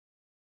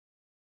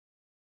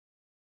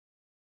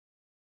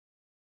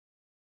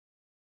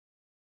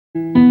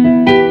You're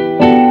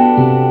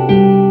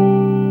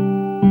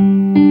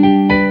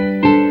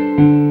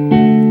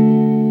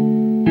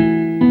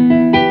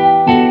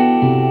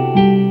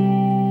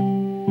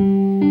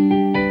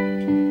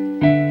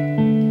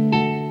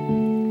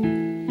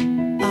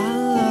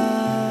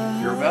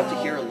about to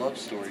hear a love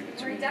story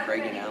between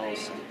Craig and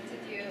Allison.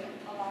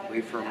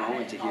 Wait for a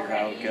moment to hear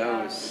how it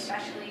goes.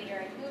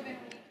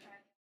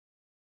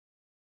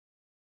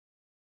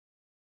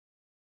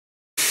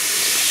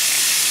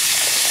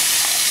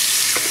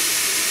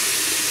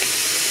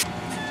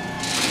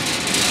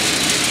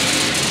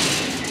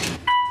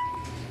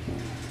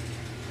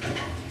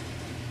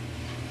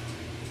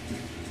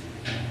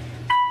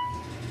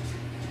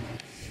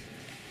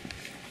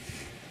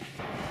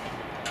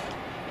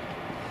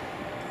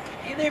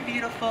 Hey there,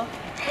 beautiful.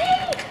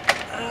 Hey!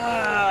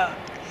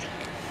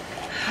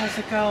 How's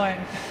it going?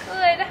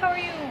 Good, how are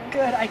you?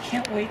 Good. I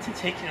can't wait to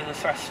take you to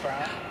this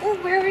restaurant. Oh,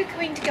 where are we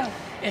going to go?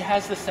 It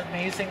has this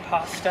amazing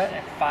pasta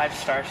and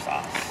 5-star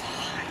sauce.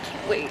 Oh, I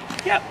can't wait.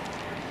 Yep.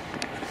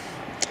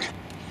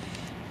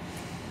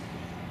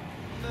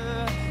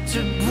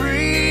 To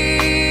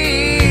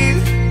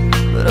breathe,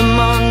 but I'm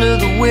under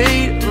the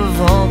weight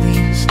of all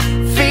these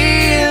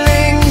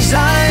feelings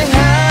I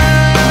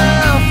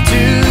have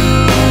to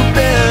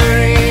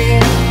bury.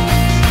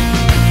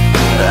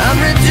 I'm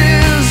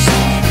reduced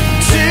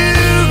to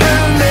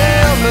remembering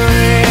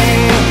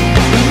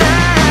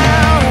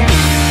now.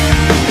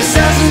 This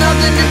has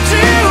nothing to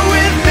do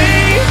with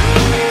me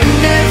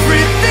and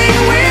everything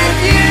with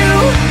you.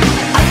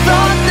 I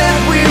thought that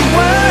we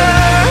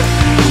were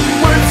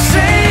worth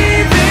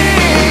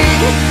saving,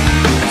 but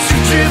you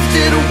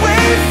drifted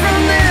away from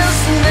this,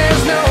 and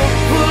there's no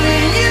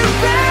pulling you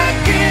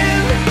back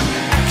in.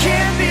 I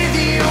can't be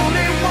the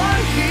only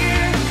one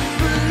here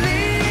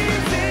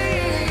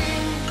believing.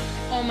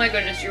 Oh my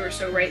goodness, you were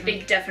so right. They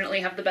definitely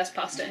have the best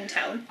pasta in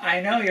town. I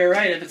know, you're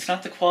right. If it's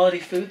not the quality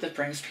food that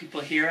brings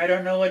people here, I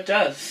don't know what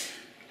does.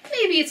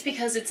 Maybe it's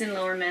because it's in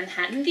Lower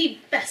Manhattan, the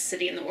best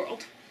city in the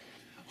world.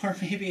 Or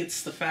maybe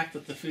it's the fact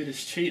that the food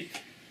is cheap.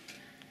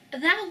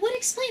 That would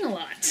explain a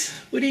lot.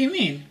 What do you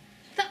mean?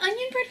 The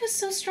onion bread was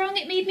so strong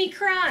it made me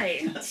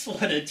cry. That's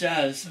what it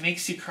does.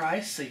 Makes you cry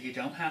so you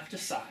don't have to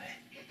sigh.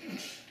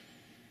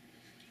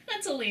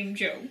 That's a lame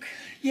joke.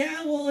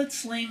 Yeah, well,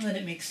 it's lame that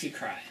it makes you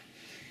cry.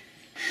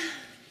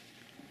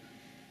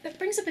 That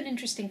brings up an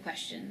interesting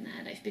question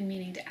that I've been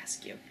meaning to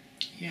ask you.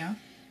 Yeah?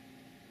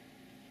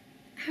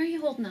 How are you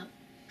holding up?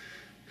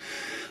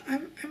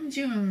 I'm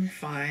doing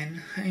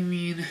fine. I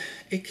mean,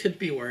 it could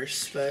be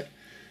worse, but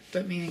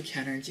me and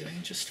Ken are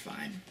doing just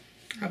fine.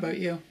 How about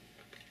you?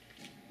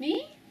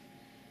 Me?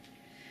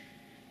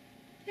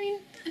 I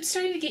mean, I'm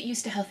starting to get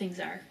used to how things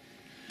are.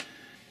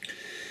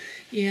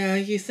 Yeah,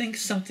 you think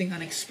something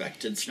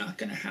unexpected's not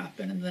gonna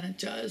happen, and then it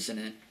does,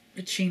 and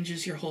it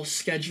changes your whole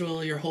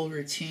schedule, your whole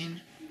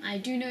routine. I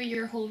do know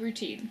your whole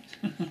routine.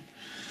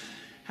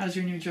 How's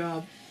your new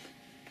job?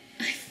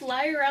 I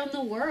fly around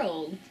the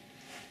world.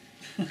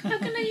 How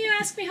can you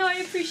ask me how I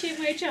appreciate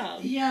my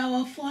job? Yeah,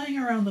 well, flying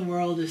around the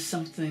world is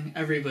something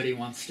everybody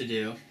wants to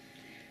do.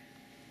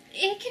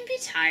 It can be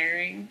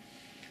tiring,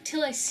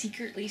 till I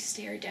secretly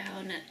stare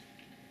down at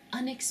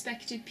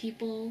unexpected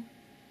people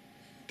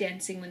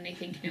dancing when they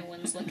think no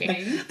one's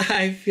looking.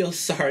 I feel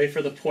sorry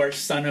for the poor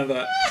son of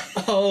a...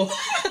 Oh.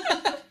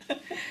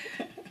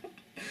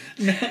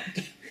 No.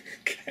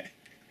 Okay.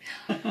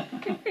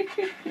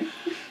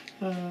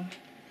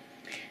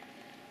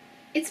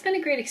 It's been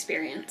a great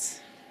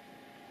experience.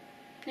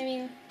 I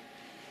mean,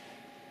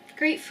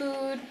 great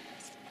food,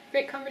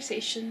 great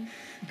conversation,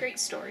 great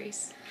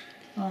stories.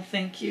 Well,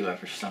 thank you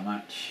ever so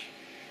much.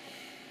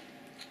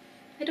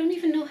 I don't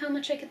even know how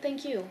much I could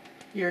thank you.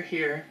 You're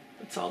here.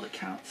 That's all that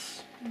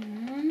counts.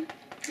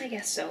 I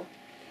guess so.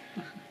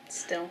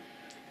 Still,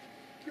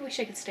 I wish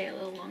I could stay a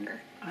little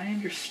longer. I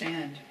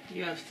understand.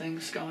 You have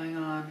things going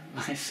on.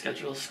 My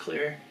schedule's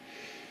clear.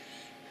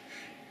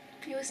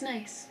 It was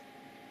nice.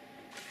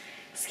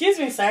 Excuse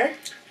me, sir.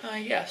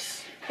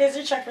 Yes. Here's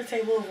your check for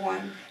table of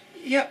 1.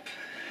 Yep.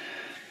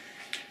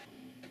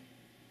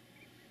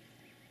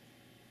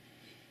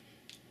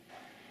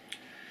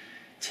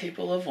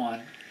 Table of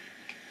 1.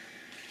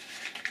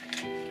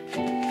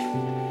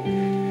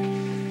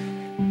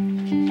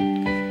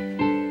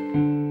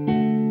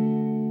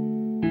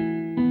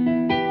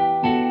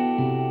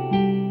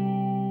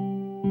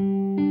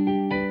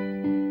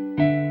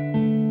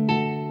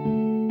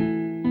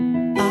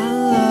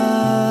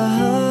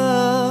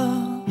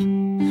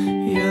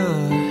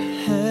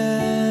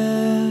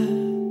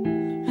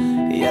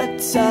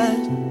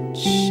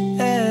 Touch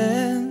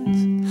and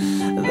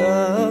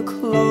the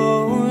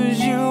clothes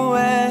you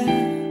wear.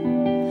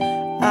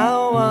 I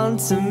want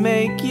to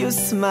make you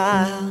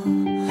smile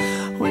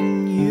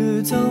when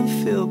you don't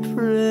feel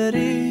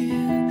pretty.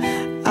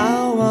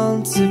 I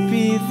want to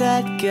be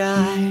that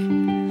guy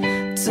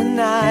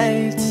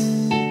tonight.